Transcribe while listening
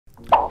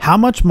How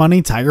much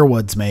money Tiger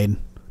Woods made.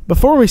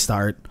 Before we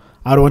start,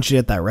 I would want you to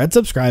hit that red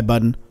subscribe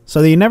button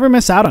so that you never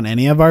miss out on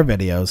any of our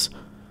videos.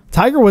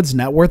 Tiger Woods'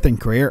 net worth and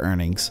career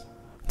earnings.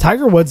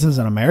 Tiger Woods is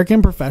an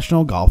American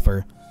professional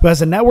golfer who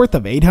has a net worth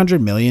of $800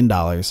 million.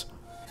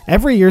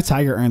 Every year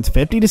Tiger earns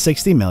 $50 to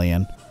 $60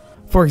 million.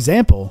 For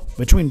example,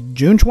 between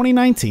June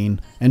 2019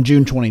 and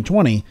June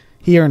 2020,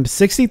 he earned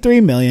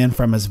 $63 million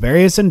from his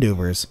various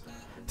endeavors.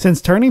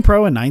 Since turning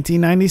pro in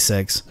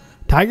 1996,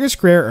 Tiger's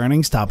career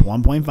earnings top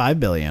 $1.5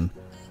 billion.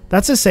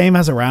 That's the same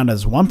as around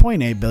as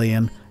 $1.8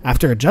 billion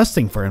after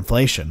adjusting for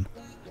inflation.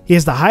 He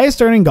is the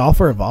highest earning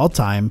golfer of all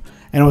time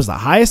and was the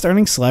highest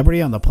earning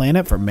celebrity on the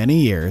planet for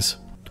many years.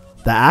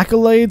 The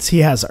accolades he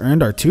has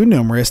earned are too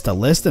numerous to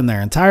list in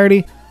their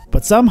entirety,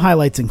 but some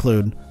highlights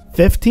include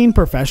 15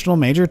 professional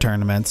major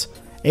tournaments,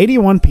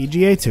 81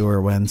 PGA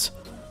Tour wins,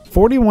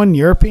 41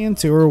 European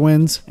Tour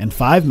wins, and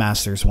 5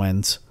 Masters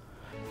wins.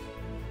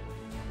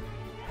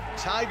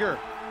 Tiger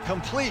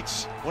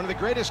completes one of the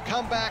greatest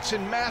comebacks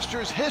in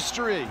Masters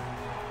history,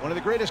 one of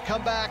the greatest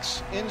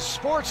comebacks in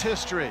sports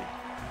history.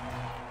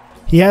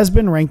 He has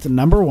been ranked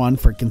number 1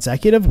 for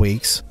consecutive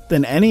weeks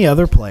than any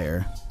other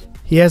player.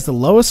 He has the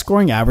lowest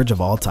scoring average of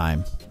all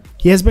time.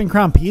 He has been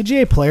crowned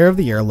PGA Player of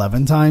the Year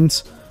 11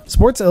 times,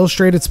 Sports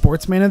Illustrated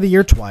Sportsman of the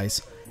Year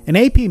twice, and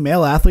AP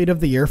Male Athlete of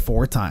the Year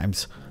 4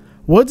 times.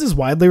 Woods is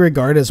widely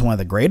regarded as one of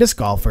the greatest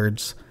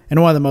golfers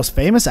and one of the most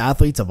famous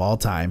athletes of all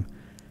time.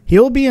 He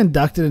will be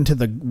inducted into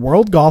the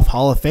World Golf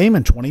Hall of Fame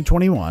in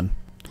 2021.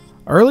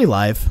 Early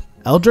life.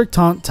 Eldrick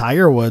Taunt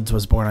Tiger Woods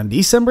was born on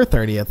December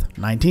 30th,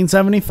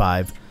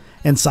 1975,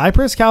 in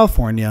Cypress,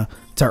 California,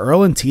 to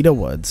Earl and Tita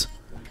Woods.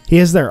 He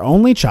is their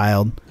only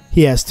child.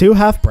 He has 2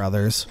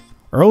 half-brothers,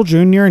 Earl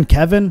Jr. and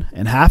Kevin,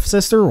 and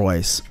half-sister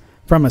Royce,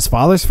 from his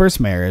father's first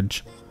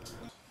marriage.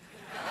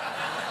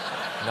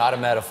 Not a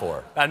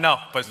metaphor. No,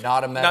 but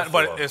not a metaphor.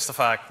 But it's the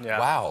fact. Yeah.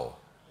 Wow.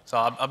 So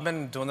I've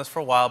been doing this for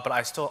a while, but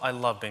I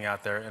love being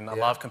out there and I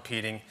love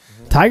competing.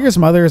 Tiger's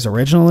mother is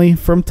originally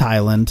from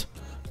Thailand.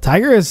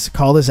 Tiger is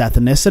called his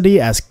ethnicity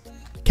as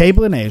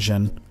Cablan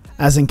Asian,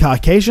 as in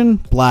Caucasian,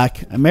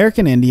 Black,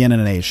 American Indian,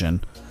 and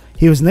Asian.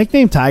 He was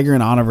nicknamed Tiger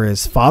in honor of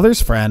his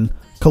father's friend,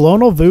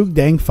 Colonel Vu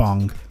Dang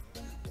Fong,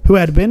 who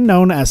had been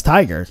known as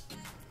Tiger.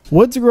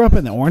 Woods grew up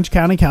in Orange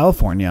County,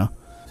 California.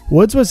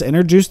 Woods was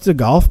introduced to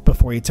golf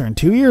before he turned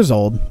 2 years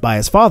old by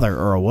his father,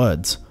 Earl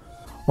Woods.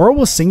 Earl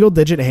was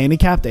single-digit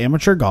handicapped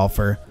amateur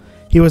golfer.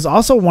 He was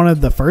also one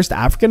of the first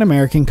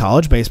African-American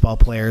college baseball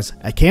players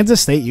at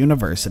Kansas State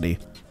University.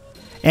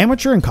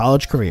 Amateur and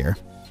college career.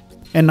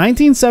 In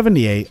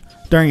 1978,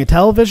 during a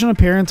television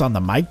appearance on The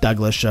Mike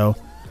Douglas Show,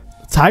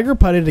 Tiger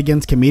putted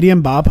against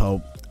comedian Bob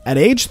Hope. At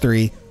age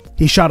 3,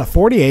 he shot a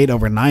 48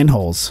 over 9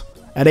 holes.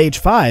 At age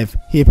 5,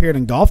 he appeared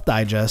in Golf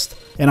Digest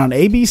and on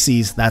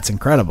ABC's That's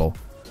Incredible.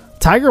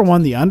 Tiger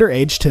won the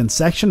underage 10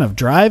 section of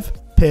drive,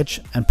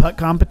 pitch, and putt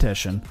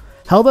competition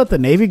held at the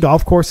Navy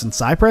Golf Course in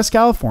Cypress,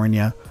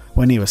 California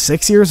when he was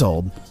 6 years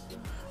old.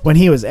 When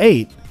he was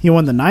 8, he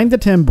won the 9 to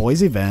 10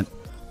 boys event,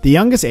 the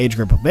youngest age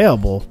group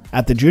available,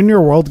 at the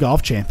Junior World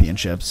Golf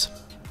Championships.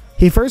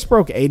 He first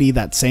broke 80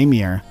 that same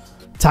year.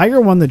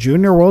 Tiger won the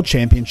Junior World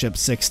Championship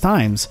 6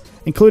 times,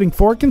 including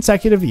 4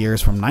 consecutive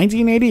years from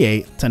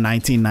 1988 to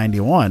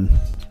 1991.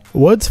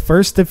 Woods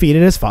first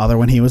defeated his father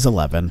when he was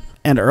 11,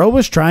 and Earl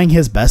was trying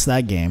his best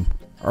that game.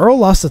 Earl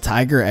lost to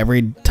Tiger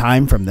every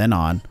time from then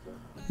on.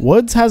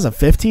 Woods has a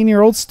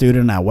 15-year-old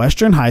student at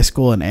Western High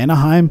School in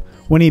Anaheim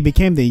when he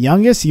became the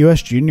youngest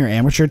U.S. junior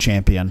amateur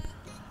champion,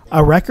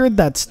 a record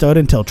that stood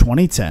until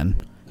 2010.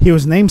 He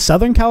was named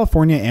Southern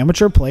California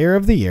Amateur Player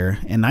of the Year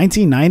in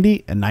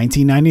 1990 and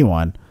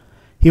 1991.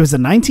 He was the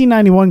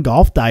 1991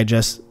 Golf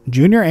Digest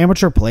Junior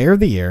Amateur Player of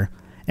the Year.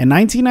 In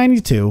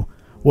 1992,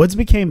 Woods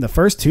became the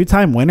first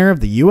 2-time winner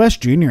of the U.S.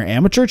 Junior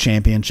Amateur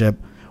Championship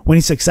when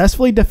he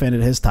successfully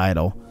defended his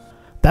title.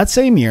 That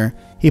same year,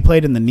 he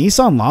played in the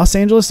Nissan Los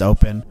Angeles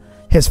Open,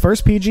 his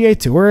first PGA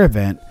Tour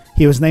event.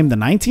 He was named the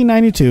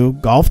 1992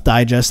 Golf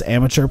Digest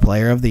Amateur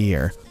Player of the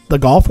Year, the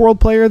Golf World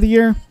Player of the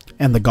Year,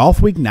 and the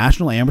Golf Week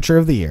National Amateur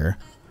of the Year.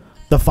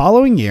 The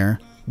following year,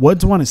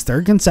 Woods won his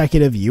 3rd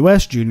consecutive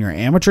U.S. Junior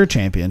Amateur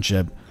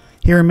Championship.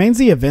 He remains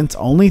the event's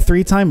only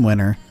 3-time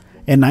winner.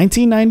 In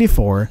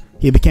 1994,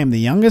 he became the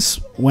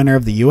youngest winner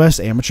of the U.S.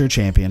 Amateur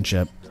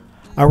Championship,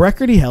 a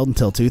record he held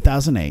until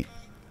 2008.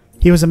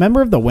 He was a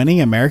member of the winning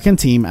American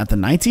team at the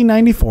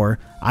 1994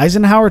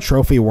 Eisenhower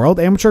Trophy World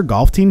Amateur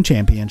Golf Team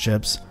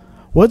Championships.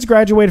 Woods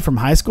graduated from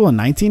high school in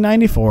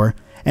 1994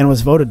 and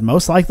was voted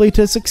most likely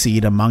to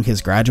succeed among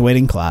his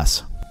graduating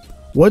class.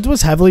 Woods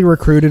was heavily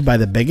recruited by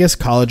the biggest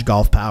college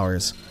golf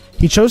powers.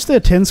 He chose to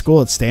attend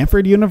school at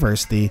Stanford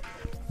University,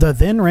 the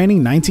then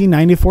reigning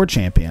 1994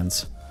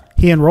 champions.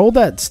 He enrolled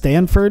at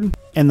Stanford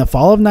in the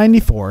fall of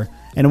 '94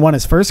 and won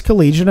his first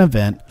collegiate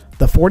event,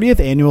 the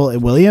 40th annual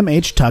William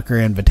H. Tucker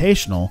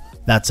Invitational,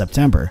 that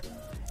September.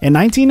 In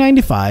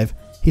 1995,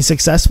 he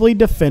successfully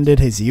defended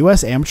his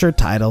U.S. amateur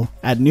title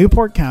at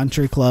Newport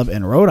Country Club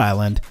in Rhode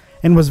Island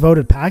and was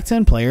voted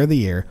Pac-10 Player of the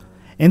Year,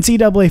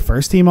 NCAA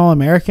First Team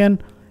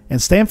All-American,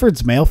 and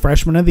Stanford's Male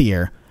Freshman of the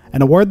Year,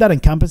 an award that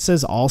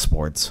encompasses all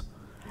sports.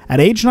 At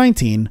age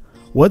 19,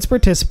 Woods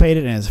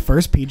participated in his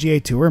first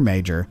PGA Tour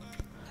major,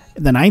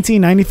 the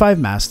 1995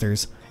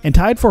 Masters, and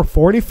tied for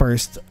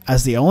 41st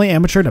as the only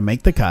amateur to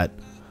make the cut.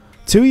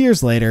 2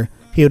 years later,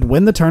 he would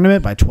win the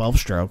tournament by 12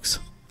 strokes.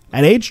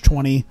 At age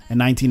 20 in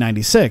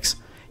 1996,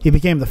 he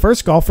became the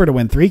first golfer to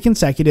win 3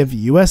 consecutive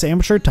U.S.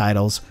 amateur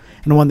titles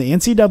and won the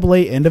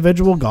NCAA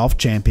Individual Golf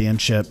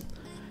Championship.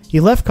 He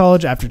left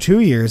college after 2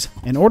 years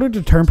in order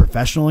to turn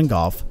professional in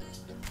golf.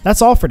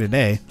 That's all for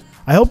today.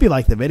 I hope you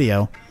liked the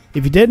video.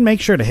 If you did, make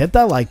sure to hit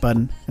that like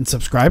button and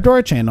subscribe to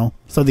our channel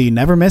so that you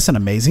never miss an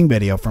amazing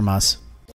video from us.